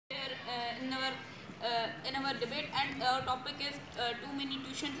in our debate, and our topic is too many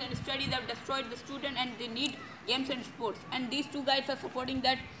tuitions and studies have destroyed the student, and they need games and sports. And these two guys are supporting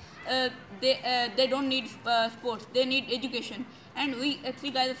that they don't need sports, they need education, and we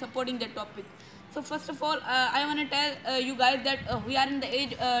three guys are supporting that topic. So first of all, I want to tell you guys that we are in the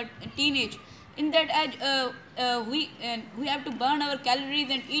age teenage. In that age, we have to burn our calories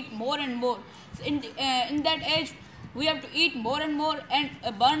and eat more and more. So in that age, we have to eat more and more and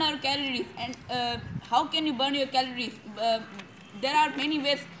burn our calories. And how can you burn your calories? There are many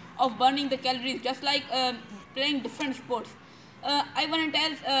ways of burning the calories, just like playing different sports. I want to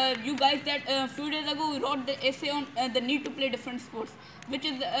tell you guys that a few days ago we wrote the essay on the need to play different sports, which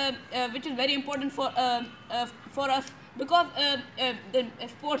is very important for us, because the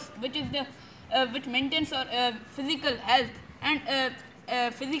sports which maintains our physical health and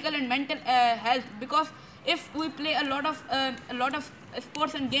physical and mental health. Because if we play a lot of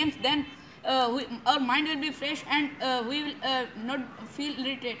sports and games, then our mind will be fresh, and we will not feel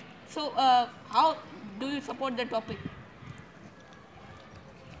irritated. So how do you support the topic?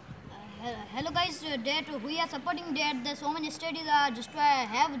 Hello guys, that we are supporting that so many studies are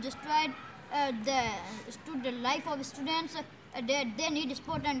have destroyed the life of students. That they need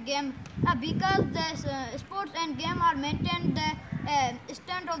sport and game because the sports and game are maintain the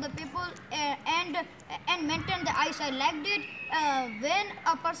strength of the people and maintain the eyesight. Like that, when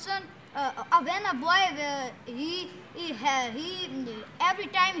a person, when a boy, he every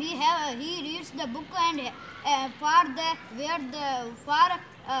time he reads the book, and for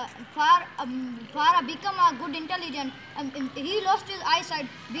become a good intelligent, he lost his eyesight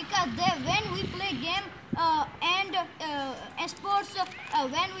because when we play game and sports,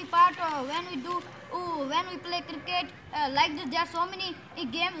 when we play cricket, like this, there are so many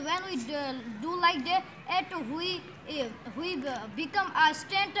games. When we do like that, we become a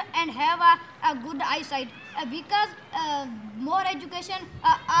strength and have a good eyesight, because more education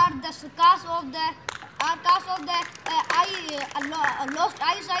are the cause of the lost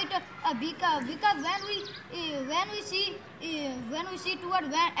eyesight, because when we see toward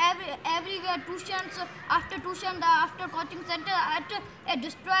everywhere tuitions, after coaching center,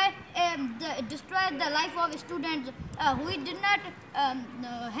 destroy the life of students. We did not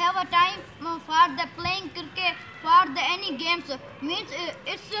have a time for the playing cricket, for the any games. Means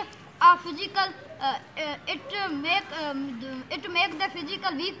it's a physical, it make the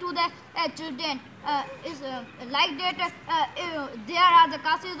physical weak to the children. Is like that, there are the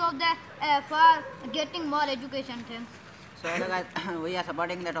causes of the for getting more education. Thanks. So hello guys, we are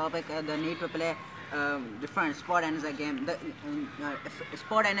supporting the topic, the need to play different sport and the game. The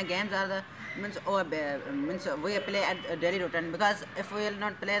sport and the games are the means we play at a daily routine, because if we will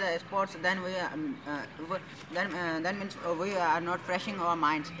not play the sports, then then means we are not freshing our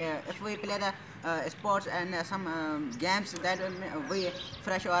minds. If we play the sports and some games, that we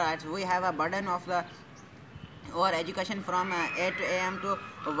fresh our eyes. We have a burden of the our education from 8 a.m. to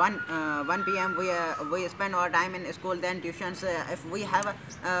 1 p.m. We spend our time in school, then tuitions. If we have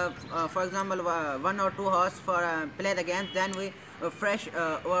for example 1 or 2 hours for play the games, then we fresh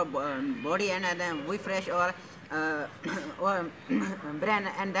our body, and then we fresh our our brain,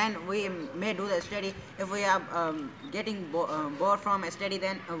 and then we may do the study. If we are getting bored from a study,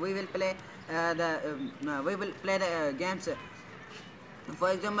 then we will play the games.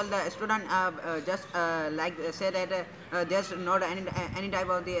 For example, the student just like say that there's not any type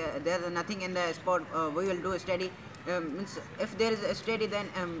of there's nothing in the sport, we will do a study. Means if there is a study, then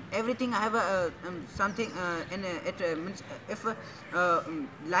everything have something in it. Means if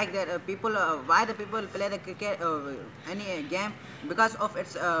like that, people why the people play the cricket, any game, because of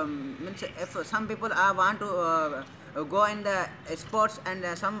its means if some people want to go in the sports, and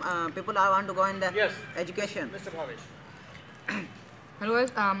some people want to go in the education. Mr. Bhavesh. Hello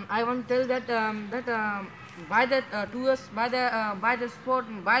guys, I want to tell that by the 2 years, by the sport,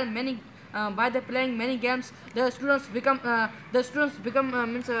 by the playing many games, the students become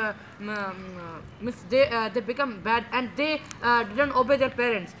means they become bad, and they didn't obey their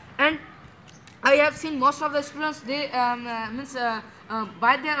parents. And I have seen most of the students, they means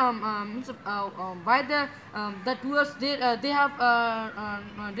by the tours, they have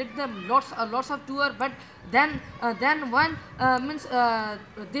did them lots of tour, but then one means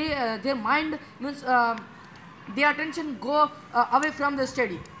their mind means their attention go away from the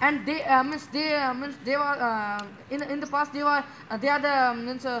study, and they they were in the past, they are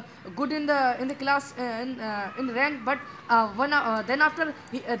the good in the class, in the rank, but then after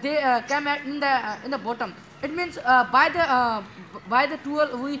they came in the bottom. It means by the tour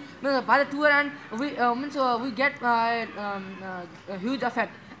and we get a huge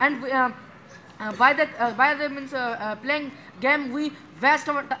effect. and by the means playing game we waste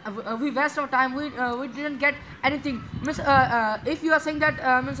our time. We didn't get anything. Means if you are saying that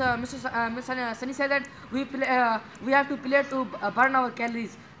Miss Sunny said that we have to play to burn our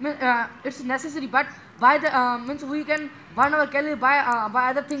calories. It's necessary, but by the means we can burn our calories by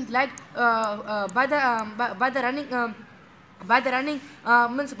other things like by the running. By the running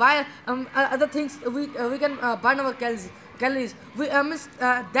means by other things we can burn our calories. We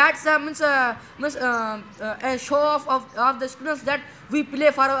that's a show off of the students that we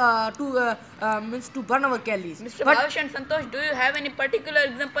play for to burn our calories. Mr. Bhavesh and Santosh, do you have any particular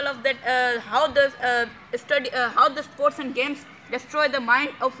example of that? How the sports and games destroy the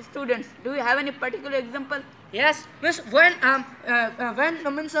mind of students? Do you have any particular example? Yes, means when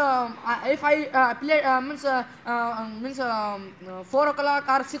if I play 4 o'clock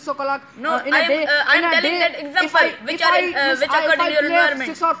or 6 o'clock No, in a day. I am telling that example which occurred in your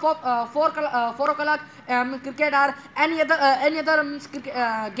environment. 6 or 4 o'clock cricket or any other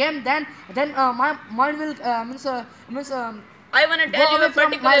game, then my mind will I want to tell you a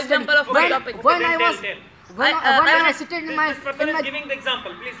particular example of my topic. When I was sitting in my This person is giving the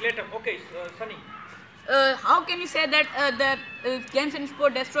example. Please later. Okay, Sunny. How can you say that the games and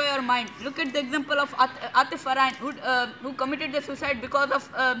sport destroy our mind? Look at the example of Atif Farhan, who committed the suicide because of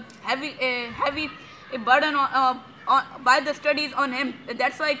heavy burden by the studies on him.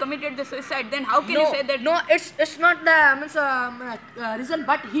 That's why he committed the suicide. Then how can you say that? No, it's not the reason,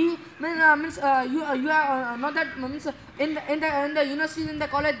 but he you know that in the university, in the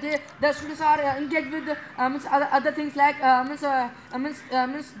college, the students are engaged with other things like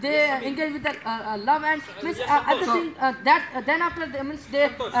they engage with the love and other thing that then after they commit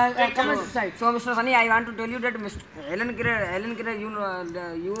suicide. So Mr. Sunny, I want to tell you that Mr. Helen Keller,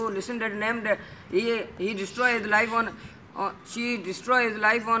 you listen that name, that he destroyed his life she destroyed his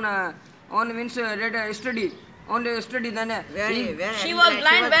life on means that study. On the study, then she was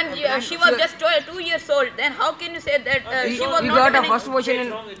blind when she was just 2 years old. Then how can you say that she was we not got a first position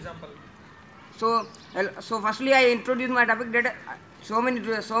in. Wrong example. So firstly I introduce my topic that so many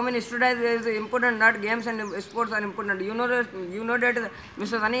students is important, not games and sports are important. You know that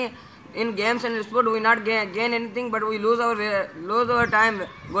Mr. Sunny, in games and sport we not gain anything, but we lose our time,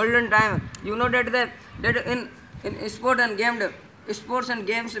 golden time. You know that in sport and sports and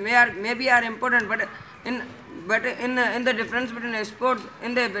games maybe are important, but in the difference between sports,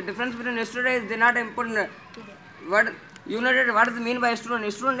 in the difference between students, they not important. What you know that what is mean by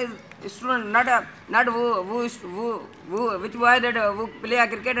student? Student is student, not who which boy that who play a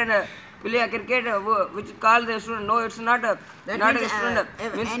cricket and play a cricket which call the student. No, it's not a student.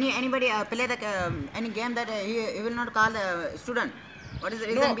 If anybody play any game that he will not call the student. What is the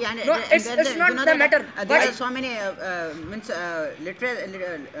reason behind it? No, it's not the matter. There are so many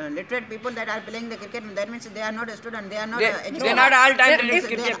literate people that are playing the cricket. That means they are not a student. They are not. They are not all time play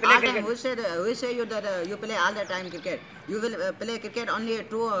cricket. Who say you that you play all the time cricket? You will play cricket only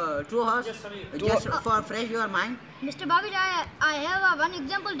 2 hours just for fresh your mind. Mr. Bhavesh, I have one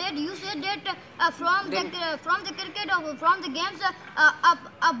example that you said that from the cricket or from the games,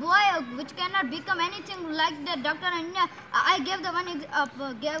 a boy which cannot become anything like the Dr. Anya. I gave the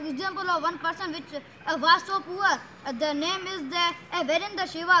example of one person which was so poor. The name is the Virendra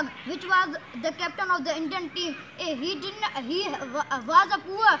Sehwag, which was the captain of the Indian team. He was a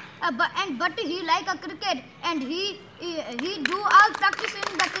poor, but he like a cricket, and he do all practice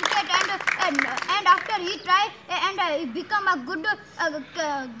in the cricket, and after he try and he become a good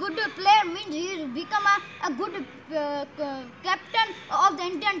player, means he become a good captain of the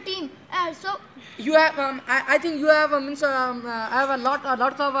Indian team. So you have I think you have I have a lot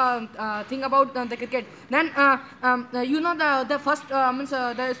of thing about the cricket. Then you know the first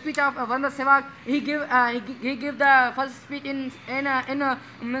the speech of Virendra Sehwag. He give the first speech in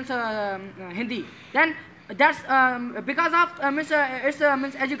Hindi. Then that's because of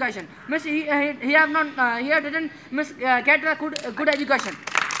it's education. He have not he didn't get a good education.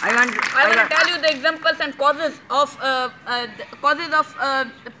 I want to tell you the examples and causes of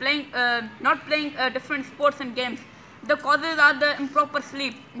not playing different sports and games. The causes are the improper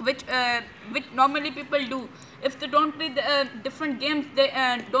sleep, which normally people do. If they don't play the different games, they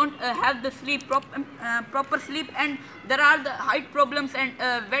don't have the proper sleep, and there are the height problems and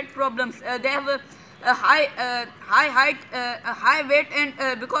weight problems. They have a high height, a high weight,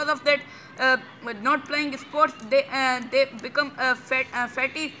 and because of that, not playing sports, they become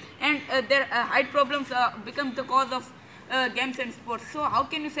fatty, and their height problems become the cause of games and sports. So how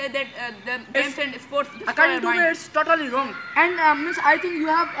can you say that the games and sports destroy according to our me, mind? it's totally wrong. And I think you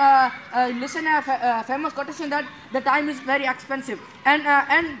have listened a famous quotation that the time is very expensive, and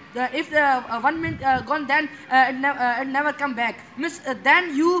if 1 minute gone, then it never come back. Means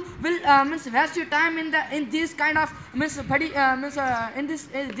then you will waste your time in this kind of in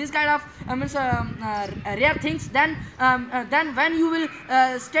this kind of rare things. Then when you will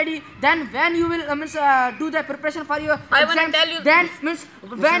study, then when you will do the preparation for your I wanna exams, tell you then means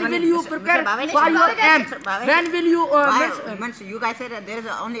when will you prepare for your exams? When will you means you guys said that there is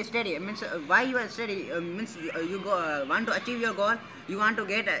only study. Means why you are study? Means you go want to achieve your goal. You want to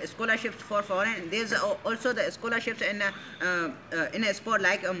get scholarships for foreign. There's also the scholarships in a sport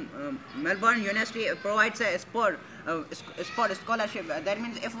like Melbourne University provides a sport scholarship. That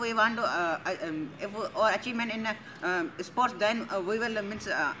means if we want to or achievement in sports, then we will means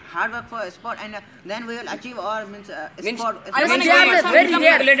hard work for sport, and then we will achieve our sport. I wanna they give you are some very example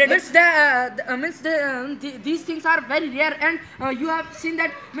rare. related. These things are very rare, and you have seen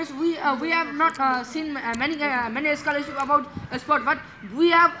that. Means we have not seen many scholarships about sport, but we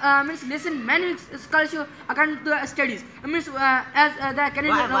have listened many scholarships according to the studies. Means as the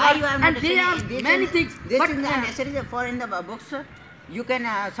Canadian Why you have and not they have this many is- things. This But is necessary for in the books. You can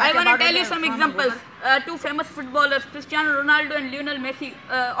search I want to about tell it you some from examples. Google. Two famous footballers, Cristiano Ronaldo and Lionel Messi.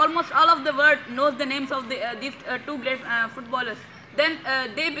 Almost all of the world knows the names of these two great footballers. Then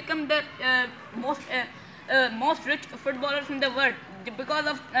they become the most rich footballers in the world because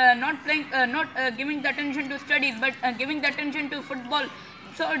of not giving the attention to studies, but giving the attention to football.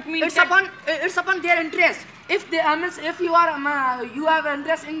 So it means it's upon their interest. If they means if you are you have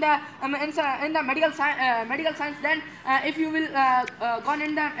interest in the medical science, then if you will gone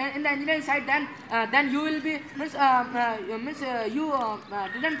in the engineering side, then you will be you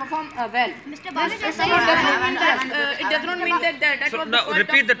didn't perform well. Mr. Bhavesh It's is about their saying interest. it does not mean that So was the now fault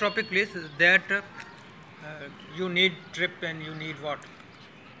repeat of the topic, please. That you need trip and you need what?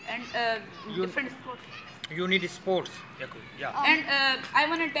 and You- different sports. You need sports. Yeah. And I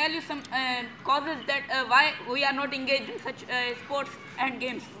want to tell you some causes that why we are not engaged in such sports and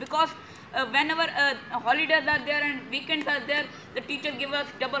games. Because whenever holidays are there and weekends are there, the teachers give us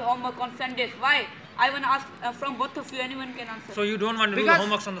double homework on Sundays. Why? I want to ask from both of you. Anyone can answer. So you don't want to do the Because-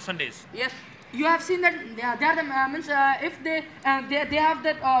 homeworks on the Sundays? Yes. You have seen that they are the means if they have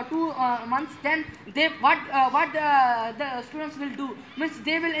that 2 months, then what the students will do means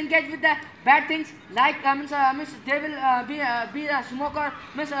they will engage with the bad things like means they will be a smoker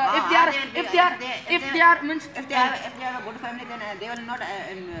means if they are means If they have a good family, then they will not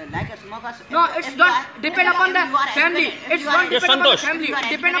like a smokers. no, it's not depend upon the family. It's not Yes, depend upon the Santosh. family. It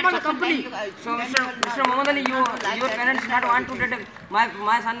depend upon the company. So Mr. Mohammed Ali, your parents not want to that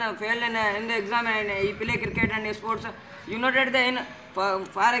my son failed in the exam and he play cricket and sports. You know that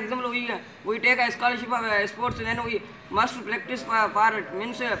for example we take a scholarship of sports, then we must practice for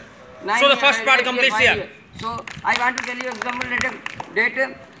means 9. So the first part completes 5 here. years. So I want to tell you example that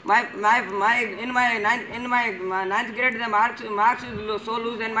my in my ninth grade the marks is so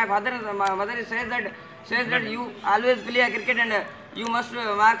loose, and my mother says that you always play cricket and you must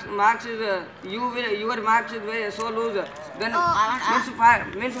marks is your marks is very so loose. Then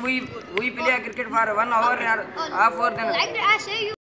means we play cricket for 1 hour or half hour, then like I say you.